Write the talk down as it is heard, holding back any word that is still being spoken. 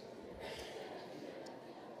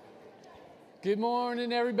Good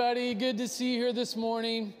morning, everybody. Good to see you here this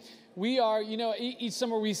morning. We are, each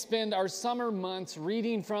summer we spend our summer months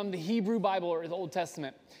reading from the Hebrew Bible or the Old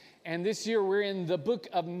Testament. And this year we're in the book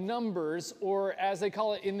of Numbers, or as they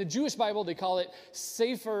call it in the Jewish Bible, they call it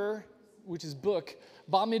Sefer, which is book,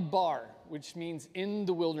 Bamidbar, which means in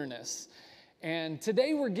the wilderness. And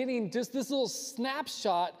today we're getting just this little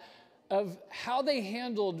snapshot of how they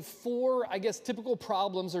handled four, typical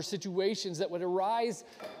problems or situations that would arise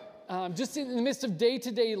just in the midst of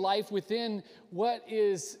day-to-day life within what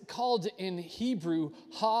is called in Hebrew,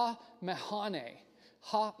 Mahaneh.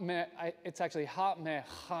 It's actually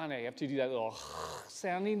Mahaneh. You have to do that little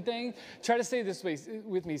sounding thing. Try to say this way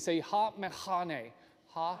with me. Say Mahaneh.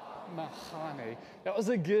 Mahaneh. That was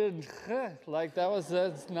a good,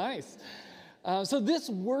 that's nice. So this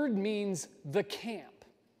word means the camp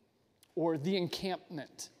or the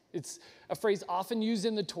encampment. It's a phrase often used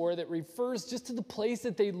in the Torah that refers just to the place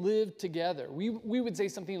that they lived together. We would say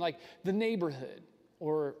something like the neighborhood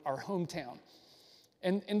or our hometown.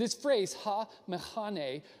 And this phrase,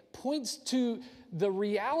 ha-mechaneh, points to the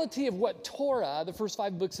reality of what Torah, the first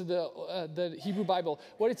 5 books of the Hebrew Bible,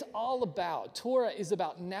 what it's all about. Torah is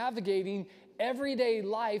about navigating everyday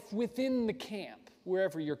life within the camp,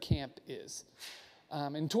 wherever your camp is.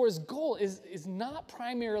 And Torah's goal is not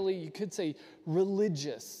primarily, you could say,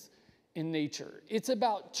 religious in nature. It's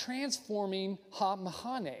about transforming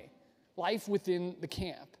ha-mechaneh, life within the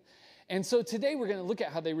camp. And so today we're going to look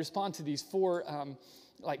at how they respond to these four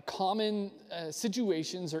common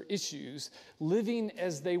situations or issues, living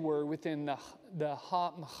as they were within the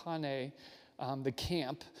ha-mechaneh, the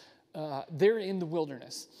camp, there in the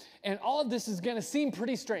wilderness. And all of this is going to seem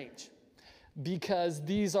pretty strange because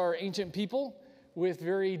these are ancient people with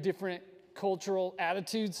very different cultural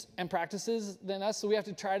attitudes and practices than us. So we have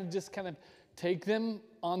to try to just kind of take them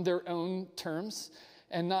on their own terms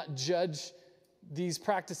and not judge these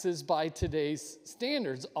practices by today's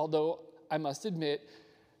standards. Although I must admit,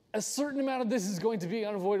 a certain amount of this is going to be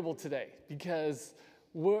unavoidable today because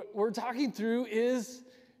what we're talking through is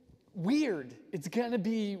weird. It's going to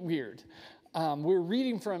be weird. We're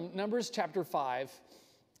reading from Numbers chapter 5.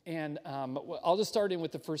 And I'll just start in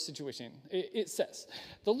with the first situation. It says,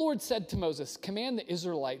 the Lord said to Moses, command the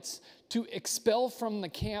Israelites to expel from the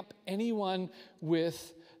camp anyone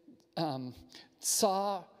with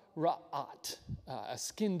sa'ra'at, a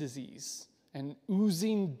skin disease, an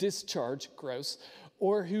oozing discharge, gross,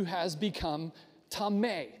 or who has become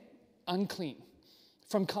tameh, unclean,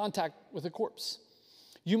 from contact with a corpse.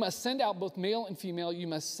 You must send out both male and female. You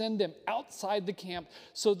must send them outside the camp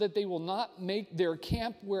so that they will not make their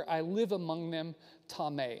camp where I live among them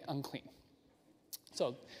tameh, unclean.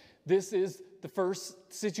 So this is the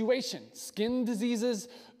first situation. Skin diseases,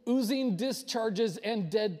 oozing discharges, and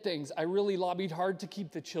dead things. I really lobbied hard to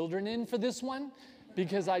keep the children in for this one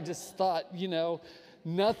because I just thought,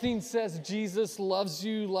 nothing says Jesus loves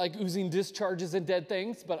you like oozing discharges and dead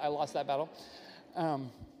things, but I lost that battle.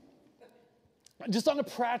 Just on a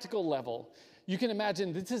practical level, you can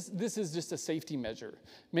imagine this is just a safety measure.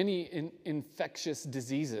 Many infectious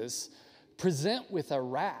diseases present with a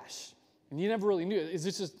rash, and you never really knew. Is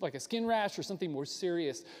this just like a skin rash or something more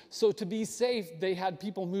serious? So to be safe, they had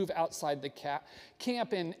people move outside the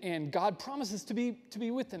camp, and God promises to be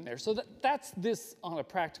with them there. So that's this on a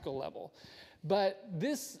practical level. But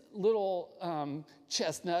this little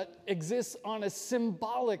chestnut exists on a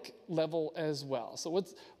symbolic level as well. So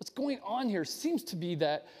what's going on here seems to be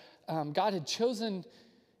that God had chosen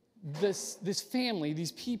this family,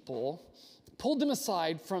 these people, pulled them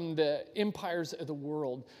aside from the empires of the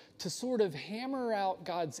world to sort of hammer out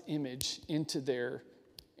God's image into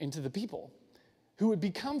the people, who would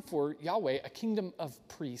become for Yahweh a kingdom of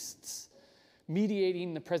priests,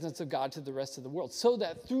 mediating the presence of God to the rest of the world, so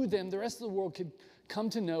that through them, the rest of the world could come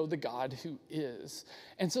to know the God who is.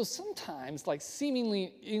 And so sometimes,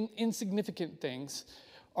 seemingly insignificant things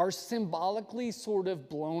are symbolically sort of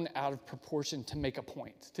blown out of proportion to make a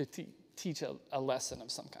point, to teach a lesson of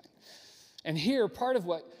some kind. And here, part of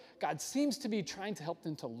what God seems to be trying to help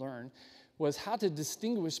them to learn was how to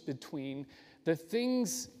distinguish between the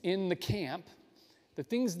things in the camp, the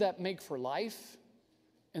things that make for life,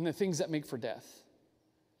 and the things that make for death.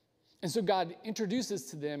 And so God introduces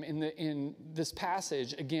to them in this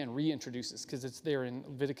passage, again, reintroduces, because it's there in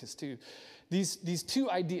Leviticus 2, these two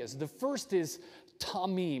ideas. The first is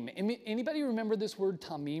tamim. Anybody remember this word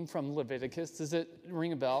tamim from Leviticus? Does it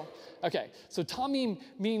ring a bell? Okay, so tamim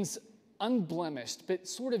means unblemished, but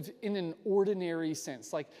sort of in an ordinary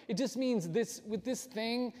sense. It just means with this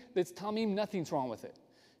thing that's tamim, nothing's wrong with it.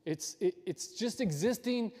 It's just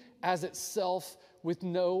existing as itself with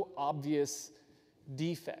no obvious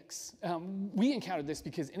defects. We encountered this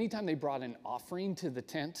because anytime they brought an offering to the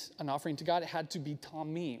tent, an offering to God, it had to be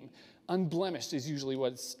tamim. Unblemished is usually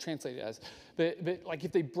what it's translated as. But like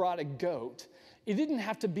if they brought a goat, it didn't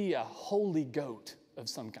have to be a holy goat of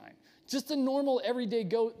some kind. Just a normal everyday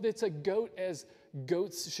goat that's a goat as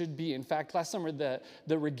goats should be. In fact, last summer the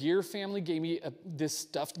Regier family gave me this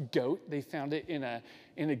stuffed goat. They found it in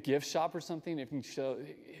a gift shop or something. If you can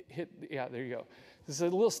yeah, there you go. This is a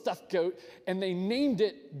little stuffed goat, and they named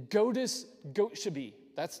it Goatus Goatshabi.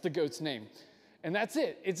 That's the goat's name. And that's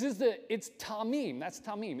it. It's tamim. That's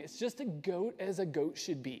tamim. It's just a goat as a goat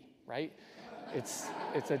should be, right?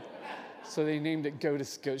 So they named it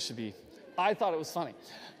Goatus Goatshabi. I thought it was funny.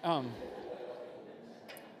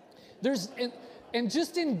 And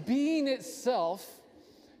just in being itself,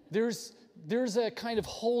 there's a kind of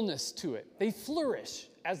wholeness to it. They flourish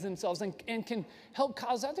as themselves and can help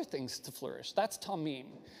cause other things to flourish. That's tamim.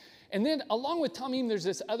 And then along with tamim, there's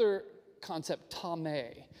this other concept,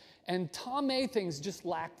 tameh. And tameh things just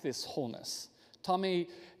lack this wholeness. Tameh,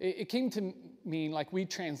 it came to mean, like we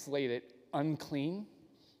translate it, unclean,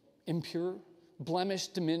 impure,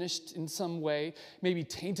 blemished, diminished in some way, maybe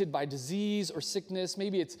tainted by disease or sickness.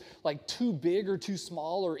 Maybe it's like too big or too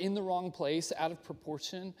small or in the wrong place, out of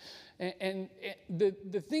proportion. And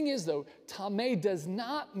the thing is, though, tameh does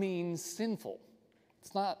not mean sinful.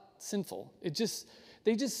 It's not sinful. They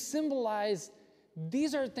just symbolize,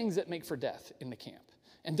 these are things that make for death in the camp.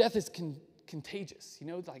 And death is contagious. You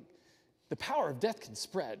know, like the power of death can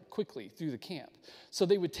spread quickly through the camp. So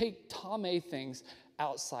they would take tameh things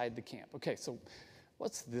outside the camp. Okay, so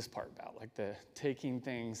what's this part about? Like the taking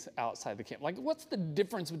things outside the camp. Like what's the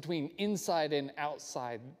difference between inside and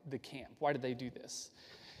outside the camp? Why do they do this?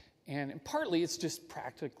 And partly it's just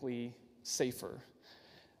practically safer.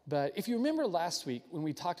 But if you remember last week when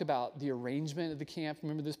we talked about the arrangement of the camp,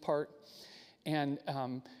 remember this part? And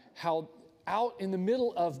how out in the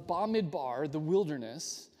middle of Bamidbar, the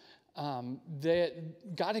wilderness,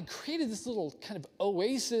 that God had created this little kind of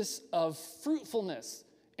oasis of fruitfulness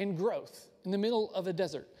and growth in the middle of a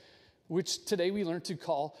desert, which today we learn to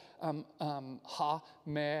call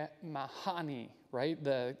Mahaneh, right?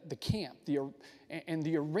 The camp. And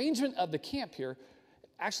the arrangement of the camp here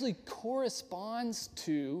actually corresponds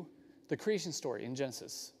to the creation story in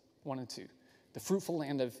Genesis 1 and 2, the fruitful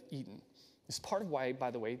land of Eden. It's part of why,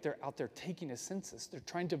 by the way, they're out there taking a census. They're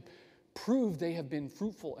trying to prove they have been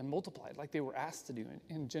fruitful and multiplied like they were asked to do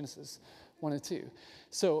in Genesis 1 and 2.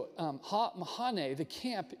 So Mahaneh, the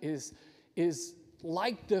camp, is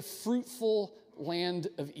like the fruitful land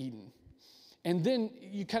of Eden. And then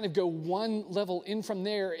you kind of go one level in from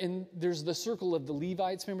there, and there's the circle of the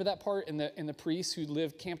Levites, remember that part? And the priests who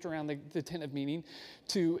lived camped around the tent of meeting,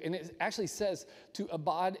 and it actually says to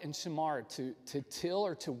abad and shamar, to till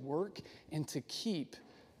or to work and to keep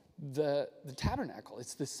the tabernacle.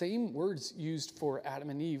 It's the same words used for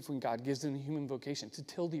Adam and Eve when God gives them the human vocation, to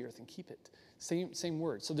till the earth and keep it. Same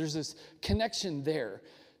word. So there's this connection there,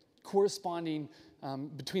 corresponding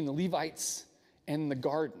between the Levites and the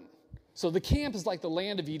garden. So the camp is like the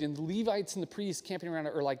land of Eden. The Levites and the priests camping around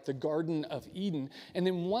it are like the Garden of Eden. And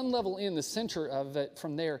then one level in the center of it,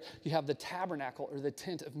 from there, you have the tabernacle or the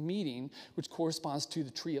tent of meeting, which corresponds to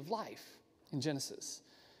the tree of life in Genesis.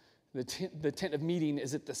 The tent of meeting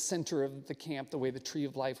is at the center of the camp, the way the tree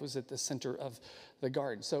of life was at the center of the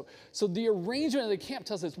garden. So the arrangement of the camp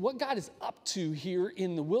tells us what God is up to here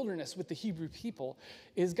in the wilderness with the Hebrew people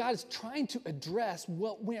is God is trying to address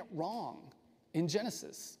what went wrong in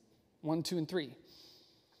Genesis 1, 2, and 3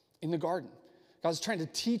 in the garden. God's trying to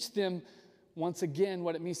teach them once again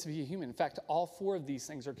what it means to be a human. In fact, all four of these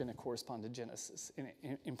things are going to correspond to Genesis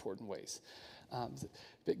in important ways.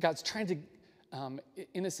 But God's trying to,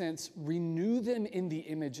 in a sense, renew them in the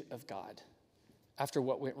image of God after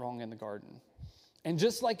what went wrong in the garden. And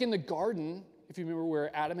just like in the garden, if you remember where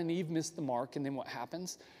Adam and Eve missed the mark, and then what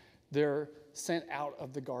happens? They're sent out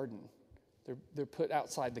of the garden. They're put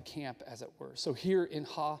outside the camp, as it were. So here in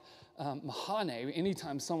Mahaneh,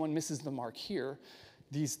 anytime someone misses the mark here,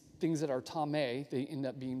 these things that are tameh, they end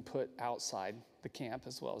up being put outside the camp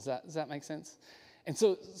as well. Does that make sense? And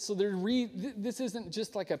so this isn't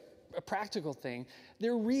just like a practical thing.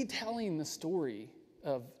 They're retelling the story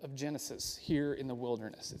of Genesis here in the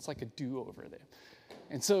wilderness. It's like a do-over there.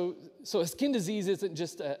 And so a skin disease isn't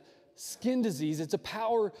just a skin disease. It's a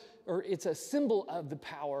power, or it's a symbol of the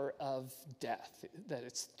power of death, that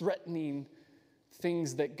it's threatening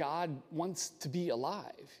things that God wants to be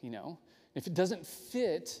alive, you know. If it doesn't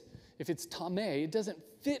fit, if it's tameh, it doesn't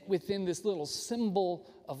fit within this little symbol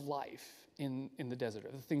of life in the desert,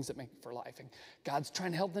 or the things that make for life. And God's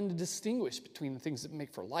trying to help them to distinguish between the things that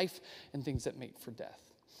make for life and things that make for death.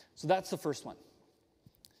 So that's the first one.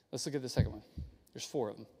 Let's look at the second one. There's 4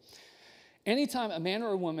 of them. Anytime a man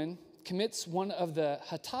or a woman commits one of the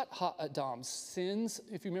hatat ha'adam, sins,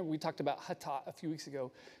 if you remember, we talked about hatat a few weeks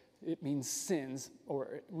ago. It means sins,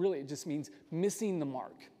 or really it just means missing the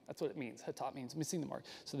mark. That's what it means. Hatat means missing the mark.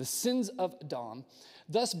 So the sins of Adam,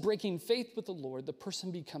 thus breaking faith with the Lord, the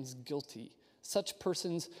person becomes guilty. Such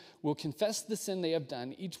persons will confess the sin they have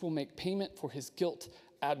done. Each will make payment for his guilt,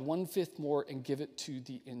 add 1/5 more, and give it to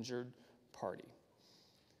the injured party.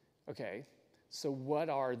 Okay, so what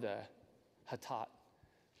are the hatat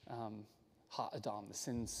ha'adam, the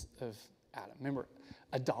sins of Adam? Remember,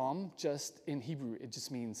 Adam, just in Hebrew, it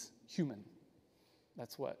just means human.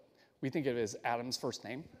 That's what we think of it as Adam's first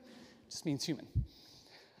name. It just means human.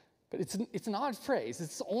 But it's an odd phrase.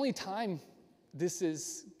 It's the only time this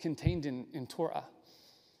is contained in Torah.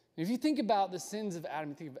 If you think about the sins of Adam,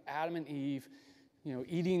 you think of Adam and Eve,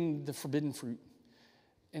 eating the forbidden fruit.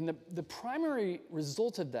 And the primary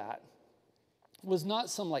result of that was not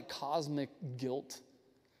some like cosmic guilt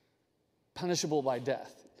punishable by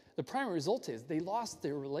death. The primary result is they lost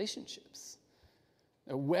their relationships.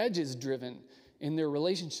 A wedge is driven in their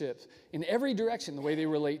relationships in every direction. The way they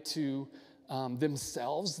relate to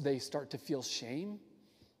themselves, they start to feel shame.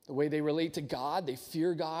 The way they relate to God, they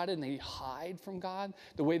fear God and they hide from God.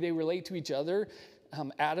 The way they relate to each other,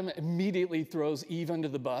 Adam immediately throws Eve under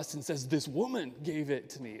the bus and says, this woman gave it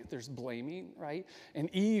to me. There's blaming, right? And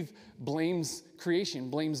Eve blames creation,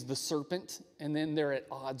 blames the serpent, and then they're at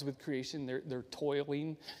odds with creation. They're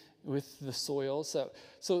toiling with the soil. So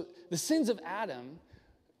the sins of Adam,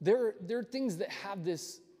 they're things that have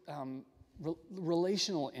this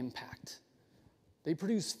relational impact. They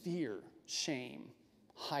produce fear, shame,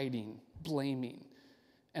 hiding, blaming,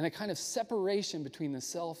 and a kind of separation between the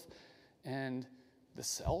self and the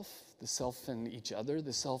self and each other,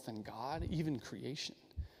 the self and God, even creation.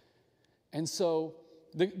 And so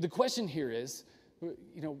the question here is,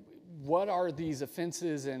 what are these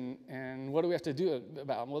offenses and what do we have to do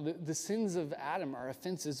about them? Well, the sins of Adam are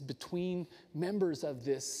offenses between members of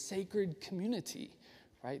this sacred community,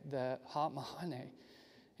 right? The Mahaneh.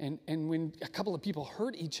 And when a couple of people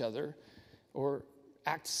hurt each other or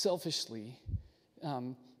act selfishly,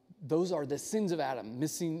 those are the sins of Adam,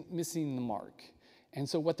 missing the mark. And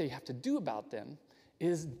so what they have to do about them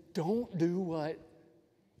is don't do what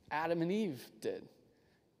Adam and Eve did.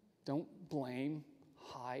 Don't blame,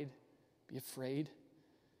 hide, be afraid.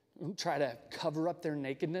 Don't try to cover up their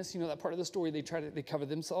nakedness. That part of the story, they cover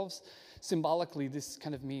themselves. Symbolically, this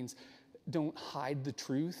kind of means don't hide the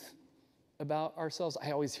truth about ourselves.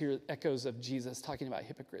 I always hear echoes of Jesus talking about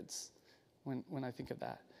hypocrites when I think of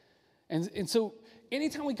that. And so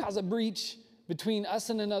anytime we cause a breach between us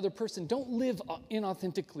and another person, don't live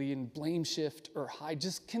inauthentically and blame shift or hide.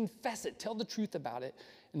 Just confess it. Tell the truth about it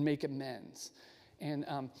and make amends. And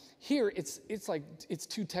here, it's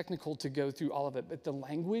too technical to go through all of it, but the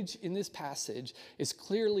language in this passage is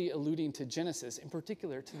clearly alluding to Genesis, in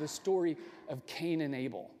particular to the story of Cain and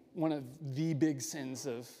Abel, one of the big sins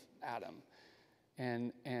of Adam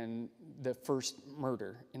and the first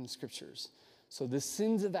murder in the scriptures. So the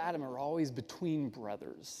sins of Adam are always between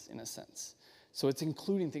brothers, in a sense. So it's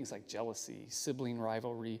including things like jealousy, sibling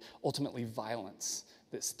rivalry, ultimately violence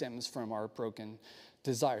that stems from our broken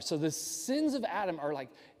desire. So the sins of Adam are like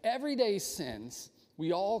everyday sins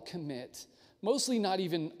we all commit, mostly not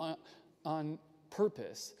even on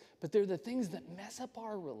purpose, but they're the things that mess up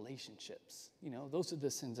our relationships. Those are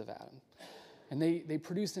the sins of Adam. And they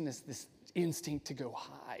produce in us this instinct to go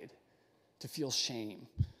hide, to feel shame,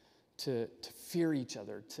 to fear each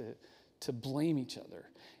other, to blame each other.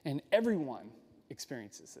 And everyone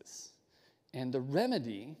experiences this. And the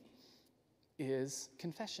remedy is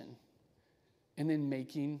confession and then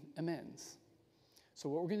making amends. So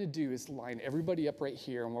what we're going to do is line everybody up right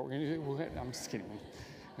here. And what we're going to do, I'm just kidding.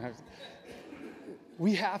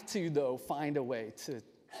 We have to, though, find a way to,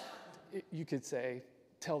 you could say,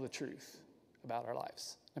 tell the truth about our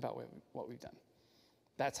lives, about what we've done.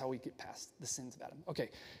 That's how we get past the sins of Adam. Okay,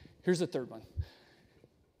 here's the third one.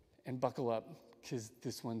 And buckle up, because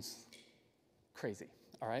this one's crazy,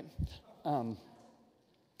 all right?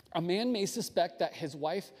 A man may suspect that his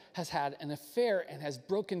wife has had an affair and has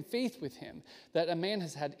broken faith with him, that a man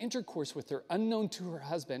has had intercourse with her unknown to her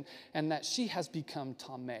husband, and that she has become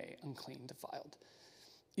tameh, unclean, defiled,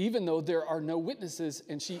 even though there are no witnesses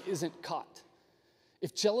and she isn't caught.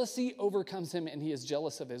 If jealousy overcomes him and he is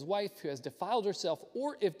jealous of his wife who has defiled herself,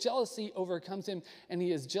 or if jealousy overcomes him and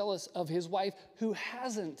he is jealous of his wife who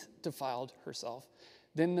hasn't defiled herself,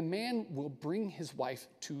 then the man will bring his wife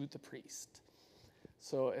to the priest.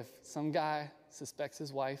 So if some guy suspects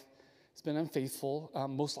his wife has been unfaithful,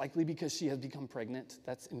 most likely because she has become pregnant,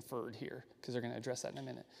 that's inferred here, because they're going to address that in a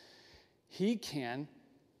minute, he can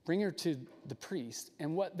bring her to the priest.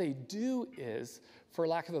 And what they do is, for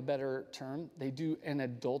lack of a better term, they do an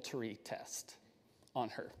adultery test on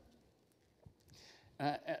her.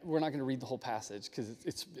 We're not going to read the whole passage because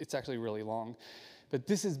it's actually really long. But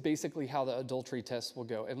this is basically how the adultery test will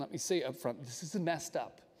go. And let me say up front, this is messed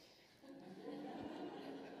up.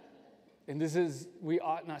 And we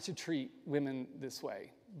ought not to treat women this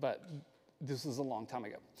way, but this was a long time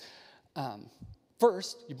ago.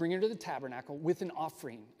 First, you bring her to the tabernacle with an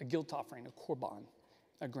offering, a guilt offering, a korban,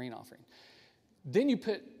 a grain offering. Then you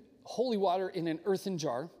put holy water in an earthen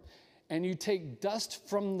jar, and you take dust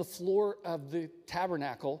from the floor of the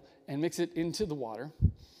tabernacle and mix it into the water.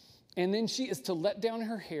 And then she is to let down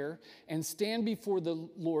her hair and stand before the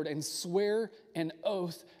Lord and swear an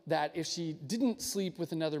oath that if she didn't sleep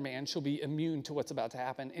with another man, she'll be immune to what's about to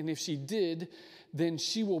happen. And if she did, then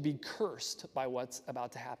she will be cursed by what's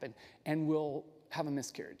about to happen and will have a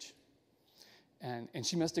miscarriage. And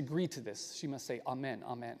she must agree to this. She must say, amen,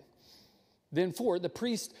 amen. Then the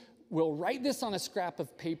priest will write this on a scrap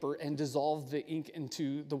of paper and dissolve the ink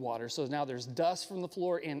into the water. So now there's dust from the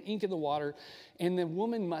floor and ink in the water, and the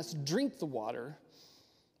woman must drink the water.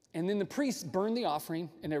 And then the priests burn the offering,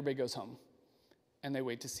 and everybody goes home. And they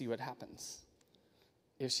wait to see what happens.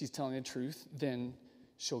 If she's telling the truth, then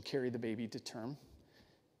she'll carry the baby to term.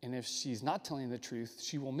 And if she's not telling the truth,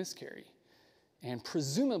 she will miscarry. And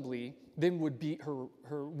presumably, then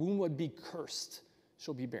her womb would be cursed.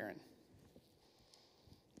 She'll be barren.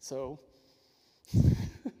 So,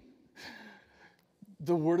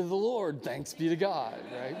 the word of the Lord, thanks be to God,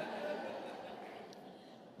 right?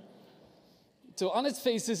 So on its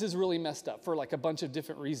face, this is really messed up for like a bunch of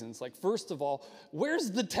different reasons. Like, first of all, where's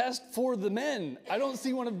the test for the men? I don't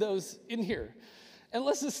see one of those in here. And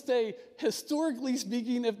let's just say, historically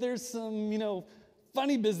speaking, if there's some,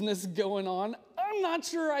 funny business going on, I'm not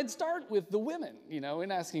sure I'd start with the women,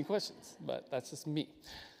 in asking questions. But that's just me.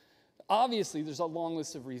 Obviously, there's a long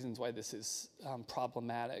list of reasons why this is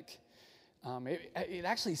problematic. It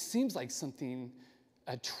actually seems like something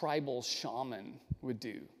a tribal shaman would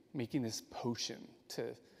do, making this potion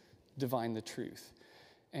to divine the truth.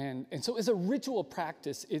 And so as a ritual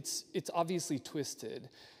practice, it's obviously twisted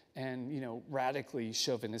and, radically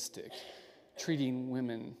chauvinistic, treating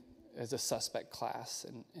women as a suspect class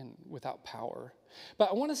and without power. But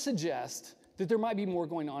I want to suggest that there might be more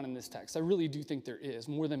going on in this text. I really do think there is,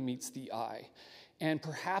 more than meets the eye. And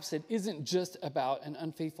perhaps it isn't just about an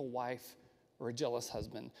unfaithful wife or a jealous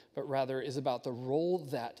husband, but rather is about the role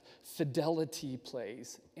that fidelity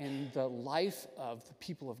plays in the life of the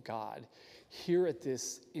people of God here at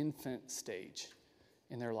this infant stage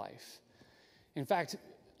in their life. In fact,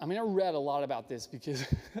 I read a lot about this because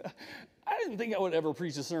I didn't think I would ever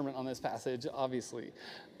preach a sermon on this passage, obviously.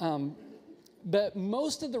 But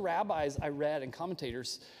most of the rabbis I read and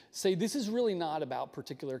commentators say this is really not about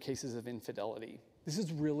particular cases of infidelity. This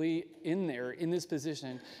is really in this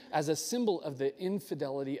position as a symbol of the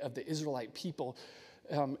infidelity of the Israelite people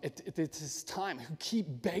at this time who keep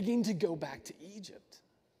begging to go back to Egypt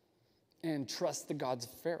and trust the gods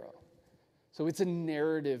of Pharaoh. So it's a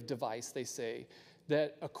narrative device, they say,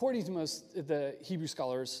 that according to most of the Hebrew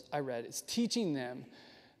scholars I read, it's teaching them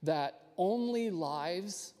that only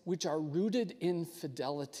lives which are rooted in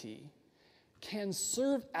fidelity can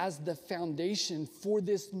serve as the foundation for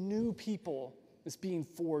this new people that's being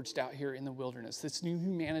forged out here in the wilderness, this new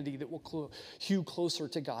humanity that will hew closer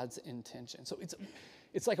to God's intention. So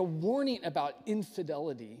it's like a warning about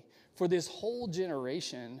infidelity for this whole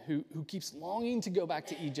generation who keeps longing to go back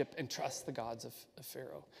to Egypt and trust the gods of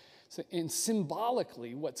Pharaoh. So, and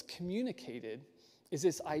symbolically, what's communicated is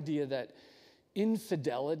this idea that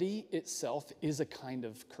infidelity itself is a kind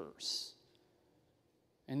of curse.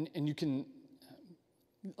 And you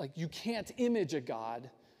can't image a God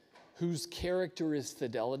whose character is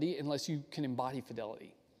fidelity unless you can embody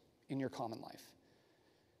fidelity in your common life.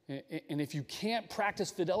 And if you can't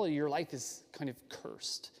practice fidelity, your life is kind of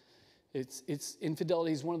cursed.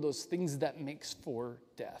 Infidelity is one of those things that makes for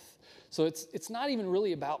death. So it's not even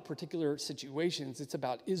really about particular situations. It's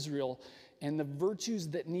about Israel and the virtues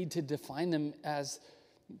that need to define them as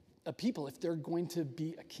a people if they're going to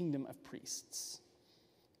be a kingdom of priests.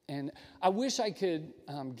 And I wish I could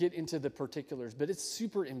get into the particulars, but it's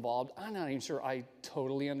super involved. I'm not even sure I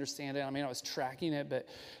totally understand it. I was tracking it, but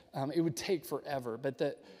it would take forever. But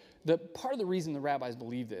the part of the reason the rabbis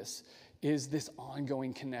believe this is this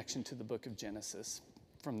ongoing connection to the book of Genesis.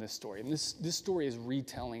 from this story. And this story is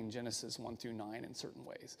retelling Genesis 1 through 9 in certain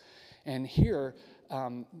ways. And here,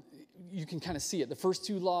 you can kind of see it. The first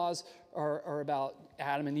two laws are about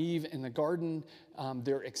Adam and Eve in the garden,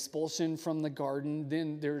 their expulsion from the garden.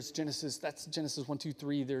 Then there's that's Genesis 1, 2,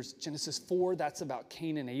 3. There's Genesis 4, that's about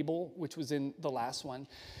Cain and Abel, which was in the last one.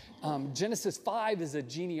 Genesis 5 is a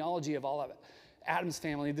genealogy of all of Adam's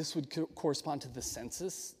family. This would correspond to the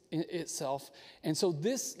census itself. And so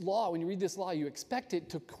this law, when you read this law, you expect it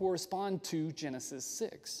to correspond to Genesis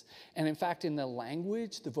 6. And in fact, in the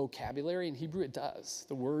language, the vocabulary in Hebrew, it does.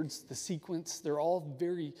 The words, the sequence, they're all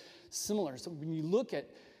very similar. So when you look at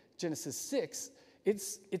Genesis 6,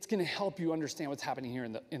 it's going to help you understand what's happening here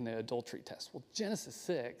in the adultery test. Well, Genesis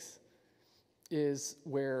 6 is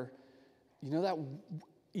where, you know that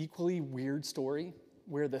equally weird story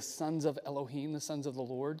where the sons of Elohim, the sons of the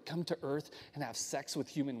Lord, come to earth and have sex with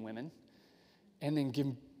human women and then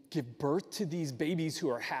give birth to these babies who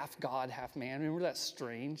are half God, half man. Remember that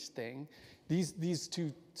strange thing? These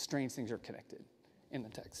two strange things are connected in the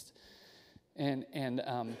text. And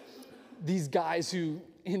these guys who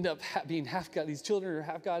end up being half God, these children are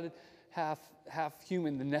half God, half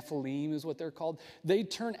human, the Nephilim is what they're called. They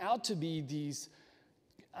turn out to be these,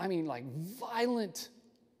 violent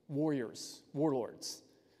warlords.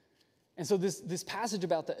 And so this passage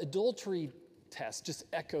about the adultery test just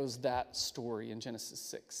echoes that story in Genesis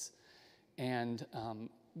 6. And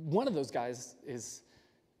one of those guys is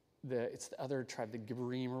it's the other tribe, the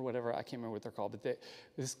Gibberim or whatever, I can't remember what they're called, but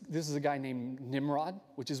this is a guy named Nimrod,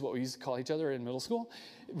 which is what we used to call each other in middle school.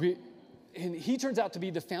 And he turns out to be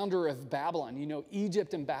the founder of Babylon. You know,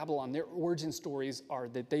 Egypt and Babylon, their origin stories are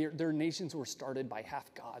that their nations were started by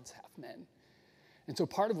half gods, half men. And so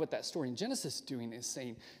part of what that story in Genesis is doing is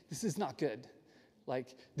saying, this is not good.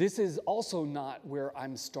 Like, this is also not where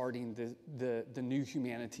I'm starting the new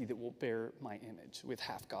humanity that will bear my image with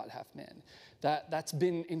half God, half men. That's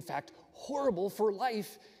been, in fact, horrible for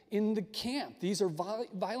life in the camp. These are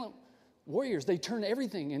violent warriors. They turn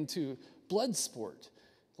everything into blood sport.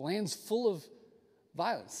 The land's full of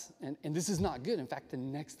violence. And this is not good. In fact, the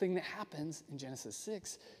next thing that happens in Genesis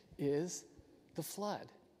 6 is the flood.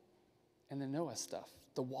 And the Noah stuff,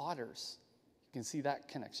 the waters. You can see that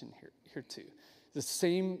connection here too. The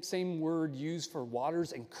same word used for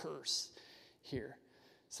waters and curse here.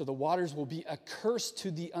 So the waters will be a curse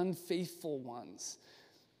to the unfaithful ones.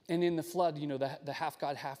 And in the flood, you know, the half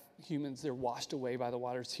God, half humans, they're washed away by the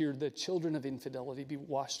waters. Here, the children of infidelity be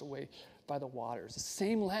washed away by the waters. The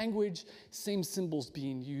same language, same symbols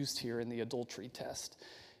being used here in the adultery test.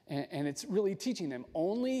 And it's really teaching them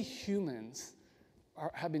only humans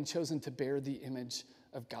have been chosen to bear the image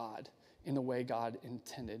of God in the way God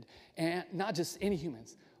intended. And not just any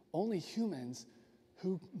humans, only humans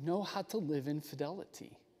who know how to live in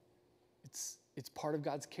fidelity. It's part of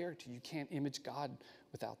God's character. You can't image God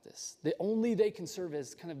without this. Only they can serve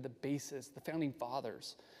as kind of the basis, the founding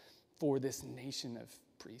fathers for this nation of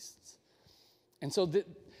priests. And so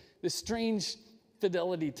this strange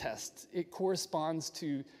fidelity test, it corresponds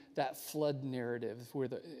to that flood narrative where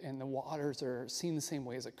the waters are seen the same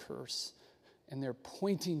way as a curse, and they're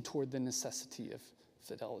pointing toward the necessity of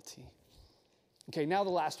fidelity. Okay, now the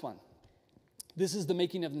last one. This is the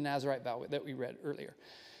making of the Nazirite vow that we read earlier.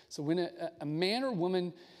 So when a man or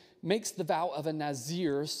woman makes the vow of a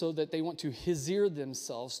Nazir so that they want to hizir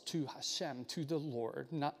themselves to Hashem, to the Lord.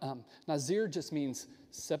 Nazir just means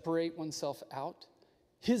separate oneself out.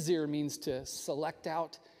 Hizir means to select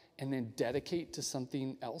out and then dedicate to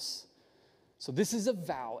something else. So this is a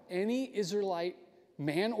vow any Israelite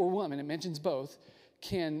man or woman, it mentions both,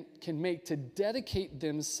 can make to dedicate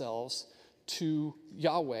themselves to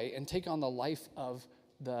Yahweh and take on the life of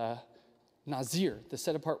the Nazir, the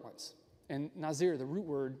set-apart ones. And Nazir, the root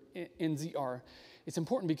word, NZR, it's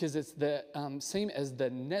important because it's the same as the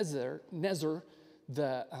Nezer,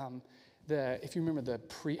 if you remember the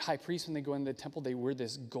high priest, when they go into the temple, they wear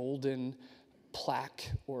this golden plaque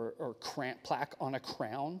or plaque on a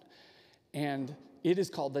crown. And it is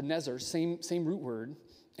called the Nezer, same root word.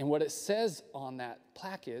 And what it says on that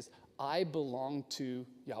plaque is, I belong to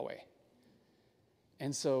Yahweh.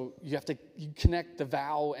 And so you connect the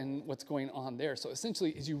vow and what's going on there. So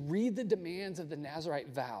essentially, as you read the demands of the Nazirite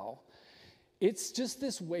vow, it's just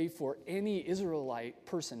this way for any Israelite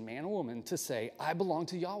person, man or woman, to say, I belong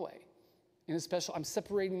to Yahweh.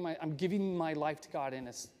 I'm giving my life to God in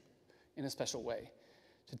a special way.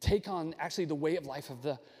 To take on actually the way of life of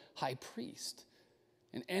the high priest.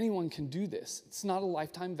 And anyone can do this. It's not a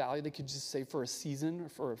lifetime vow. They could just say for a season or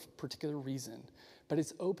for a particular reason. But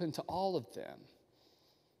it's open to all of them.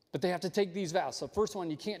 But they have to take these vows. So first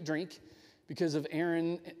one, you can't drink because of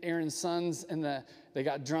Aaron's sons, and they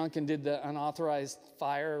got drunk and did the unauthorized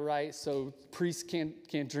fire, right? So priests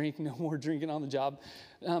can't drink, no more drinking on the job.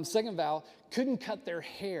 Second vow, couldn't cut their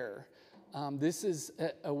hair. This is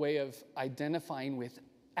a way of identifying with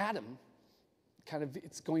Adam. Kind of,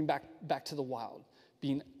 it's going back to the wild,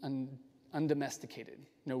 being undomesticated.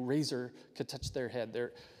 No razor could touch their head.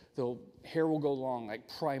 Their hair will go long like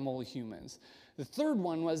primal humans. The third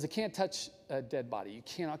one was they can't touch a dead body. You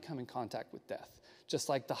cannot come in contact with death, just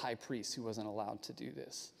like the high priest who wasn't allowed to do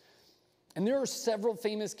this. And there are several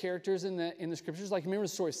famous characters in the scriptures. Like, remember the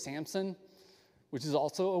story of Samson, which is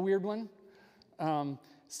also a weird one?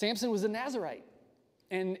 Samson was a Nazirite,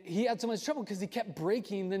 and he had so much trouble because he kept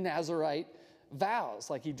breaking the Nazirite vows.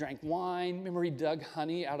 Like, he drank wine. Remember, he dug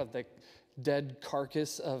honey out of the dead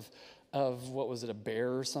carcass of what was it, a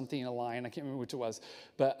bear or something, a lion? I can't remember which it was.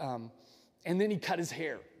 But and then he cut his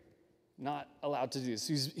hair. Not allowed to do this.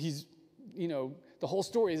 He's the whole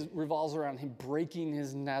story revolves around him breaking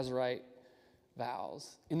his Nazirite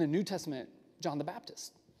vows. In the New Testament, John the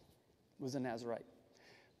Baptist was a Nazirite.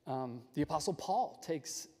 The Apostle Paul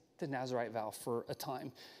takes the Nazirite vow for a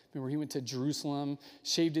time. Remember, he went to Jerusalem,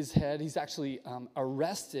 shaved his head. He's actually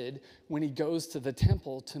arrested when he goes to the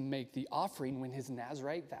temple to make the offering when his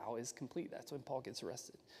Nazirite vow is complete. That's when Paul gets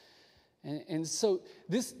arrested. And so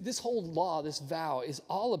this whole law, this vow, is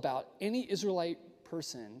all about any Israelite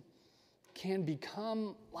person can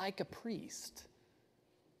become like a priest,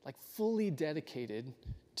 like fully dedicated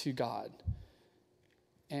to God.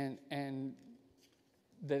 And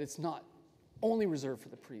that it's not only reserved for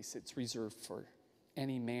the priests, it's reserved for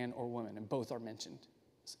any man or woman, and both are mentioned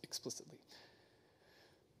explicitly.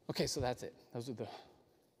 Okay, so that's it. Those are the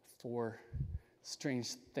 4 strange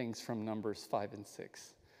things from Numbers 5 and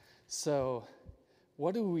 6. So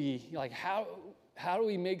what do we, how do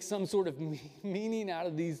we make some sort of meaning out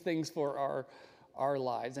of these things for our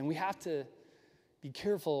lives? And we have to be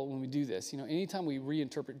careful when we do this. Anytime we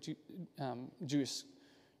reinterpret Jewish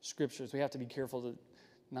scriptures, we have to be careful to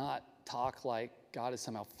not talk like God is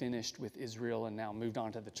somehow finished with Israel and now moved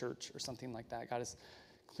on to the church or something like that. God is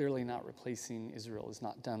clearly not replacing Israel, is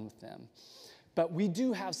not done with them. But we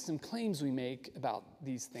do have some claims we make about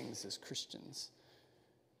these things as Christians,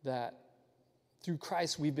 that through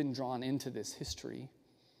Christ we've been drawn into this history,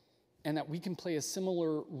 and that we can play a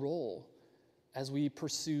similar role as we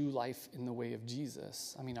pursue life in the way of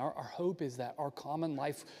Jesus. I mean, our hope is that our common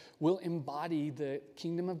life will embody the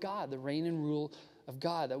kingdom of God, the reign and rule of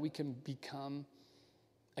God, that we can become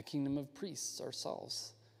a kingdom of priests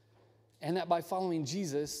ourselves. And that by following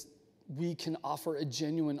Jesus, we can offer a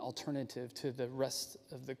genuine alternative to the rest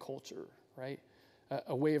of the culture, right?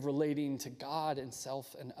 A way of relating to God and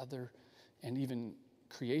self and other and even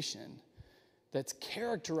creation that's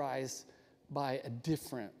characterized by a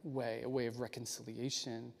different way, a way of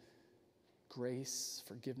reconciliation, grace,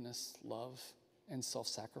 forgiveness, love, and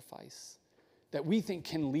self-sacrifice that we think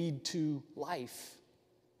can lead to life,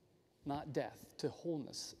 not death, to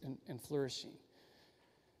wholeness and flourishing.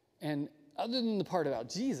 And other than the part about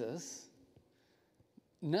Jesus,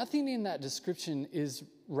 nothing in that description is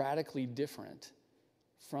radically different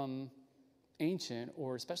from ancient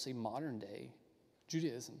or especially modern day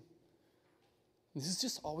Judaism. This is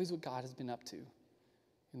just always what God has been up to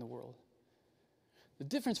in the world. The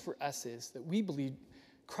difference for us is that we believe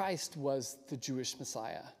Christ was the Jewish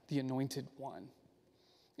Messiah, the anointed one,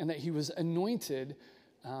 and that he was anointed,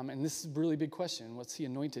 and this is a really big question, what's he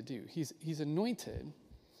anointed to do? He's anointed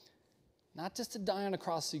not just to die on a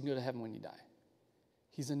cross so you can go to heaven when you die.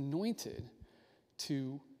 He's anointed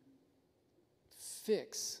to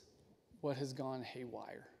fix what has gone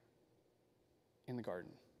haywire in the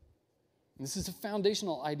garden. And this is a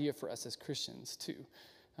foundational idea for us as Christians, too.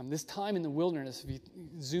 This time in the wilderness, if you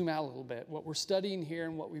zoom out a little bit, what we're studying here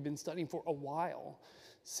and what we've been studying for a while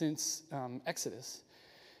since Exodus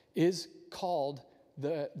is called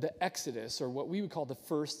the Exodus, or what we would call the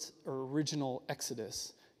first or original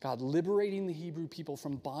Exodus. God liberating the Hebrew people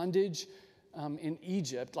from bondage in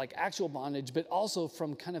Egypt, like actual bondage, but also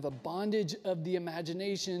from kind of a bondage of the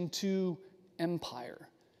imagination to empire.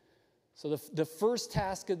 So the first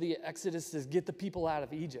task of the Exodus is get the people out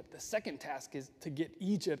of Egypt. The second task is to get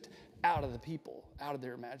Egypt out of the people, out of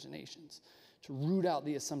their imaginations, to root out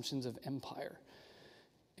the assumptions of empire.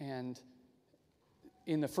 And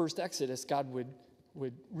in the first Exodus, God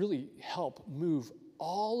would really help move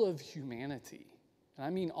all of humanity. And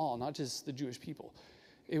I mean all, not just the Jewish people.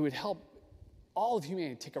 It would help all of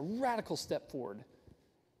humanity take a radical step forward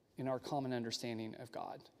in our common understanding of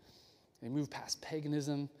God. They move past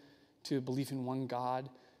paganism to a belief in one God,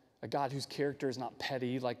 a God whose character is not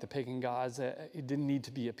petty like the pagan gods. It didn't need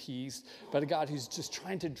to be appeased, but a God who's just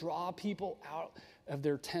trying to draw people out of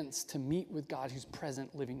their tents to meet with God who's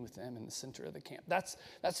present, living with them in the center of the camp. That's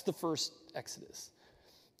the first Exodus.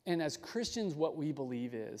 And as Christians, what we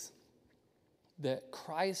believe is that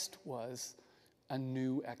Christ was a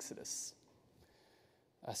new Exodus,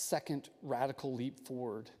 a second radical leap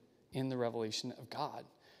forward in the revelation of God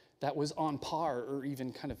that was on par, or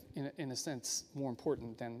even kind of in a sense more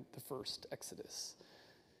important than the first Exodus.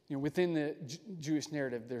 Within the Jewish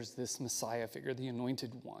narrative, there's this Messiah figure, the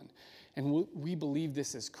anointed one. And we believe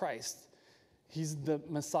this is Christ. He's the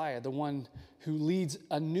Messiah, the one who leads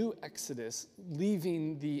a new Exodus,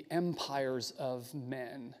 leaving the empires of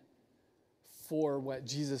men for what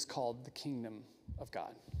Jesus called the kingdom of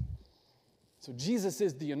God. So Jesus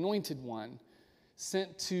is the anointed one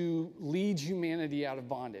sent to lead humanity out of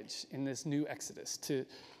bondage in this new Exodus, to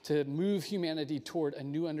move humanity toward a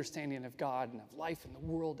new understanding of God and of life in the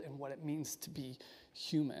world and what it means to be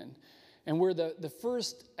human. And where the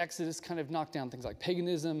first Exodus kind of knocked down things like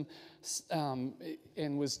paganism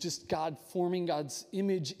and was just God forming God's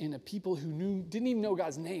image in a people who didn't even know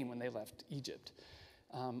God's name when they left Egypt.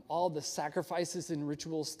 All the sacrifices and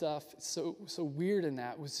ritual stuff, so weird in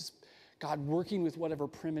that, was just God working with whatever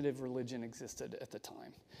primitive religion existed at the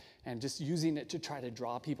time and just using it to try to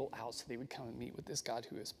draw people out so they would come and meet with this God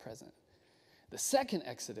who is present. The second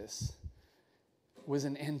Exodus was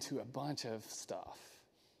an end to a bunch of stuff.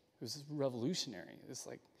 It was revolutionary. It was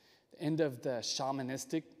like the end of the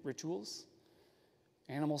shamanistic rituals,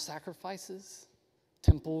 animal sacrifices,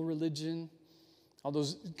 temple religion, all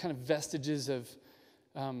those kind of vestiges of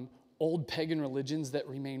old pagan religions that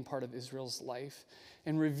remain part of Israel's life,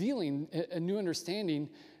 and revealing a new understanding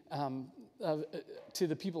to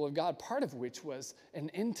the people of God, part of which was an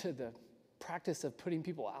end to the practice of putting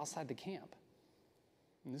people outside the camp.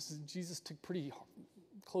 And Jesus took pretty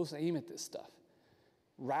close aim at this stuff.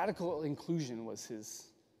 Radical inclusion was his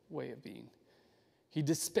way of being. He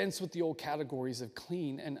dispensed with the old categories of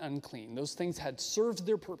clean and unclean. Those things had served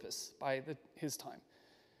their purpose by his time.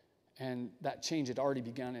 And that change had already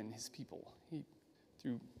begun in his people. He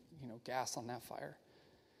threw gas on that fire.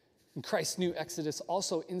 And Christ's new Exodus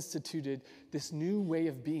also instituted this new way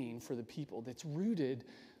of being for the people that's rooted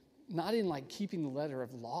not in like keeping the letter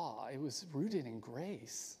of law. It was rooted in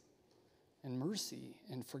grace and mercy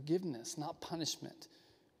and forgiveness, not punishment,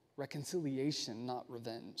 reconciliation, not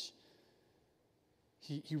revenge.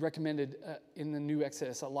 He recommended in the new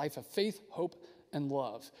Exodus a life of faith, hope, and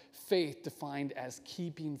love. Faith defined as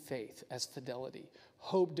keeping faith, as fidelity.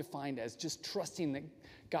 Hope defined as just trusting that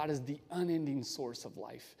God is the unending source of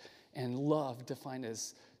life. And love defined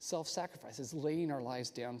as self-sacrifice, as laying our lives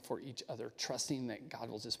down for each other, trusting that God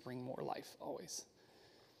will just bring more life always.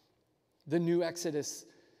 The new Exodus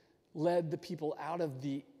led the people out of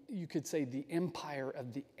you could say, the empire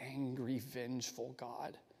of the angry, vengeful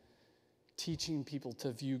God, teaching people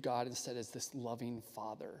to view God instead as this loving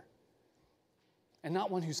Father. And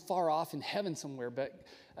not one who's far off in heaven somewhere, but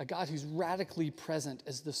a God who's radically present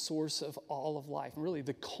as the source of all of life. And really,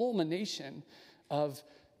 the culmination of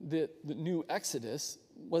the new Exodus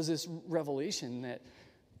was this revelation that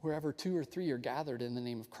wherever 2 or 3 are gathered in the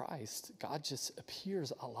name of Christ, God just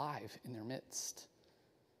appears alive in their midst.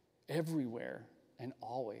 Everywhere and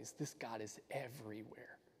always. This God is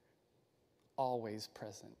everywhere. Always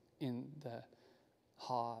present in the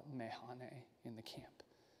Mahaneh, in the camp.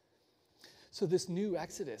 So this new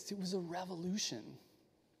Exodus, it was a revolution.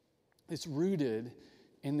 It's rooted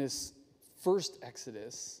in this first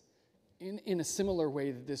Exodus in a similar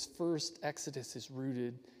way that this first Exodus is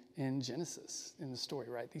rooted in Genesis, in the story,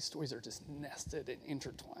 right? These stories are just nested and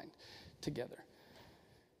intertwined together.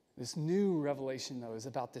 This new revelation, though, is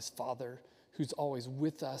about this Father who's always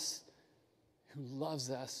with us, who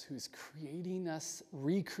loves us, who's creating us,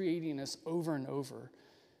 recreating us over and over,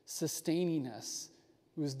 sustaining us,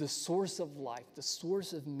 who is the source of life, the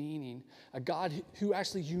source of meaning, a God who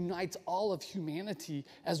actually unites all of humanity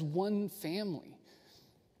as one family,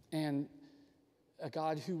 and a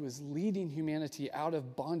God who was leading humanity out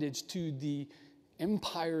of bondage to the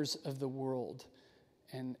empires of the world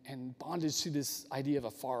and bondage to this idea of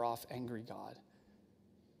a far-off, angry God,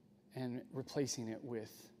 and replacing it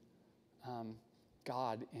with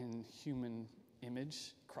God in human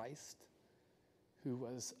image, Christ, who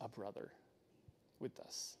was a brother with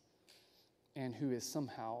us and who is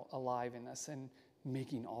somehow alive in us and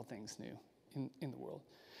making all things new in the world.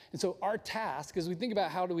 And so our task, as we think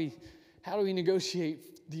about how do we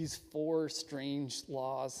negotiate these 4 strange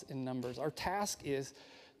laws and numbers, our task is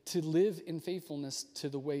to live in faithfulness to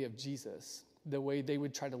the way of Jesus, the way they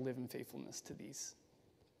would try to live in faithfulness to these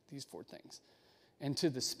these 4 things, and to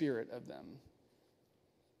the spirit of them,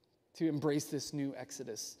 to embrace this new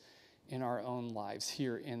exodus in our own lives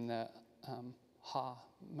here in the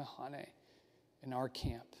Mahaneh, in our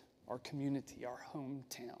camp, our community, our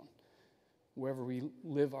hometown, wherever we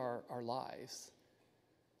live our lives,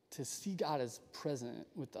 to see God as present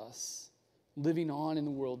with us, living on in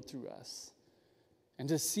the world through us, and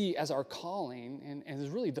to see as our calling and as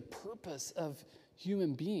really the purpose of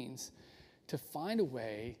human beings to find a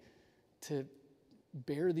way to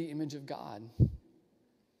bear the image of God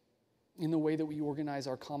in the way that we organize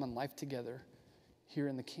our common life together here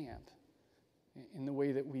in the camp, in the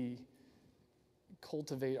way that we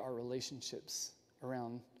cultivate our relationships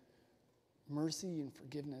around mercy and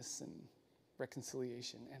forgiveness and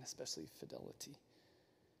reconciliation, and especially fidelity.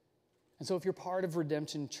 And so if you're part of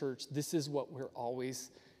Redemption Church, this is what we're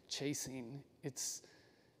always chasing. It's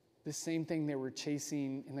the same thing they were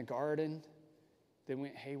chasing in the garden. They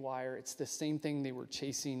went haywire. It's the same thing they were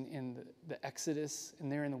chasing in the Exodus,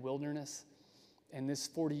 and they're in the wilderness. And this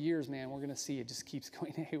 40 years, man, we're going to see it just keeps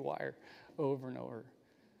going haywire over and over.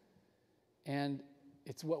 And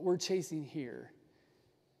it's what we're chasing here.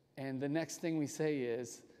 And the next thing we say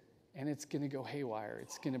is, and it's going to go haywire.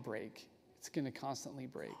 It's going to break. It's going to constantly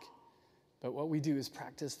break. But what we do is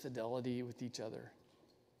practice fidelity with each other,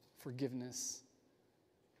 forgiveness,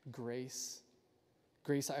 grace.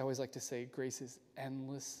 Grace, I always like to say, grace is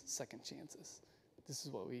endless second chances. This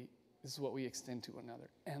is what we extend to one another,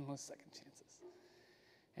 endless second chances.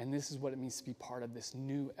 And this is what it means to be part of this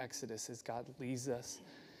new exodus as God leads us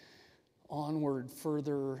onward,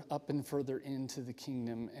 further up and further into the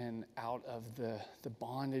kingdom and out of the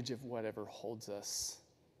bondage of whatever holds us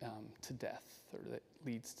to death, or that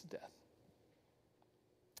leads to death.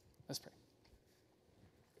 Let's pray.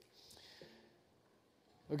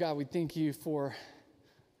 Oh God, we thank you for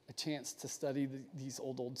a chance to study these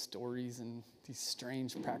old stories and these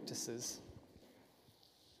strange practices.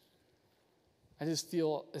 I just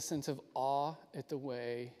feel a sense of awe at the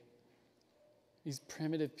way these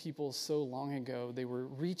primitive people so long ago, they were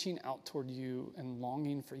reaching out toward you and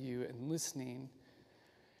longing for you and listening,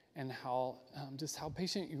 and how just how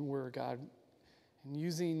patient you were, God, and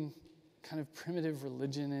using kind of primitive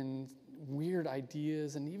religion and weird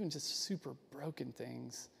ideas and even just super broken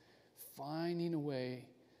things, finding a way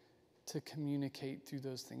to communicate through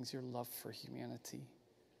those things your love for humanity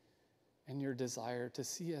and your desire to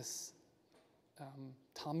see us,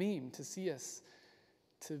 tamim, to see us,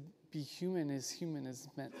 to be human is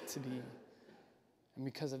meant to be. And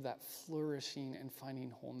because of that, flourishing and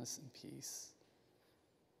finding wholeness and peace.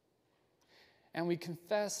 And we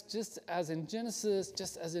confess, just as in Genesis,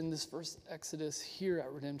 just as in this first Exodus here at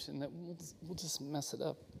Redemption, that we'll just mess it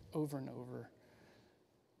up over and over.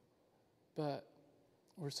 But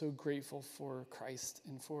we're so grateful for Christ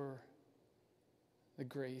and for the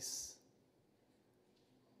grace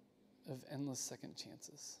of endless second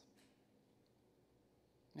chances.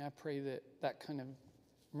 And I pray that that kind of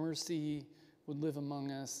mercy would live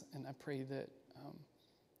among us, and I pray that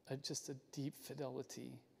just a deep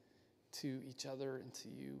fidelity to each other and to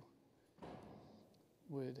you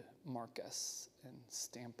would mark us and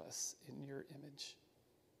stamp us in your image,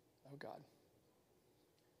 oh God.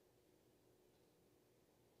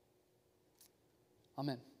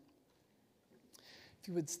 Amen. If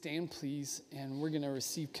you would stand, please, and we're going to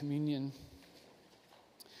receive communion.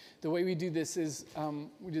 The way we do this is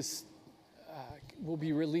we'll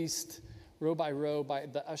be released row by row by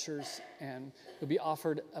the ushers, and you'll be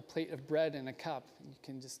offered a plate of bread and a cup. You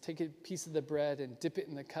can just take a piece of the bread and dip it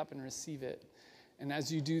in the cup and receive it. And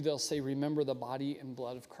as you do, they'll say, "Remember the body and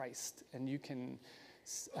blood of Christ." And you can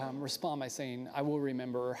respond by saying, "I will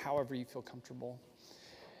remember," or however you feel comfortable.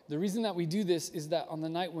 The reason that we do this is that on the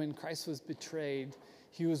night when Christ was betrayed,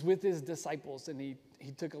 he was with his disciples, and he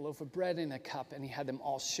took a loaf of bread and a cup, and he had them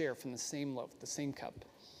all share from the same loaf, the same cup.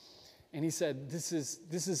 And he said, this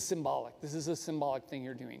is symbolic. This is a symbolic thing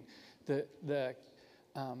you're doing. The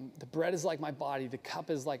bread is like my body. The cup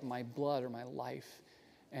is like my blood or my life.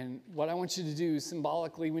 And what I want you to do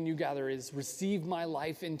symbolically when you gather is receive my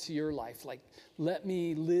life into your life. Like, let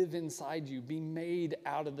me live inside you. Be made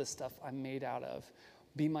out of the stuff I'm made out of.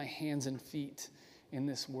 Be my hands and feet in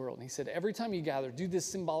this world. And he said, every time you gather, do this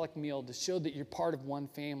symbolic meal to show that you're part of one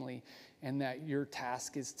family and that your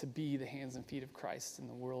task is to be the hands and feet of Christ in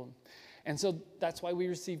the world. And so that's why we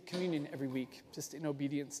receive communion every week, just in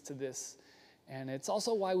obedience to this. And it's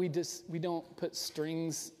also why we don't put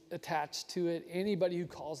strings attached to it. Anybody who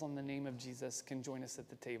calls on the name of Jesus can join us at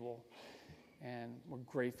the table. And we're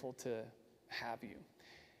grateful to have you.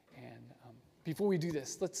 And before we do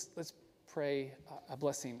this, let's pray a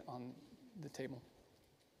blessing on the table.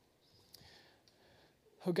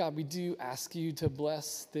 Oh God, we do ask you to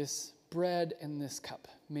bless this bread and this cup.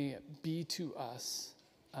 May it be to us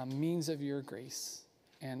a means of your grace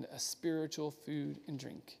and a spiritual food and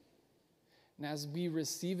drink. And as we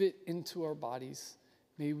receive it into our bodies,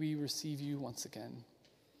 may we receive you once again.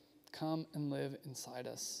 Come and live inside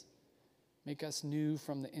us. Make us new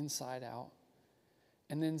from the inside out.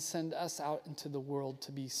 And then send us out into the world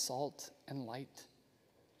to be salt and light.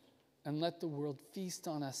 And let the world feast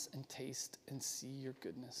on us and taste and see your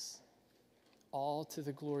goodness. All to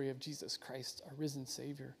the glory of Jesus Christ, our risen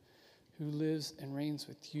Savior, who lives and reigns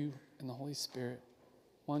with you in the Holy Spirit,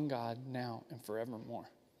 one God, now and forevermore.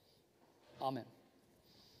 Amen.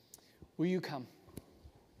 Will you come?